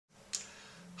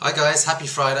Hi guys, happy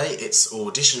Friday, it's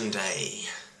audition day.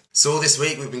 So all this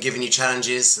week we've been giving you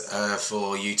challenges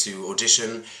for you to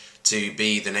audition to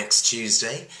be the next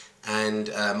Tuesday, and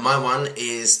my one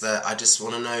is that I just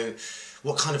want to know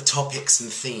what kind of topics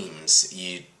and themes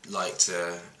you'd like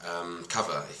to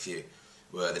cover if you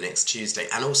were the next Tuesday.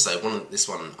 And also, this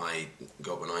one I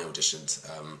got when I auditioned,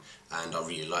 and I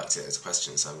really liked it as a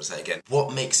question, so I'm going to say it again.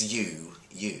 What makes you,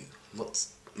 you? What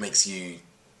makes you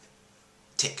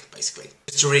tick, basically?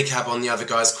 Just to recap on the other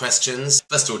guys' questions,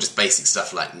 first of all, just basic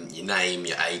stuff like your name,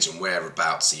 your age and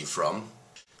whereabouts are you from.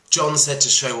 John said to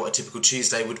show what a typical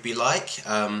Tuesday would be like.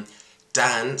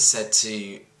 Dan said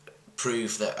to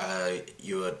prove that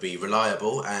you would be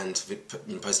reliable and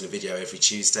posting a video every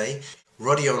Tuesday.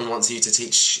 Rodion wants you to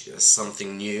teach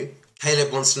something new.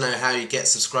 Caleb wants to know how you get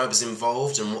subscribers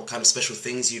involved and what kind of special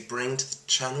things you'd bring to the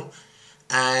channel.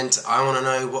 And I want to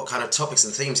know what kind of topics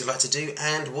and themes you'd like to do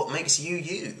and what makes you,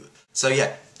 you. So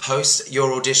yeah, post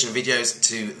your audition videos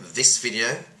to this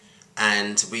video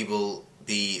and we will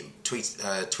be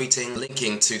tweeting,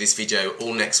 linking to this video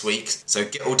all next week. So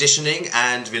get auditioning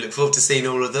and we look forward to seeing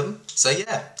all of them. So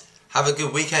yeah, have a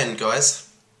good weekend guys.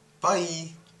 Bye.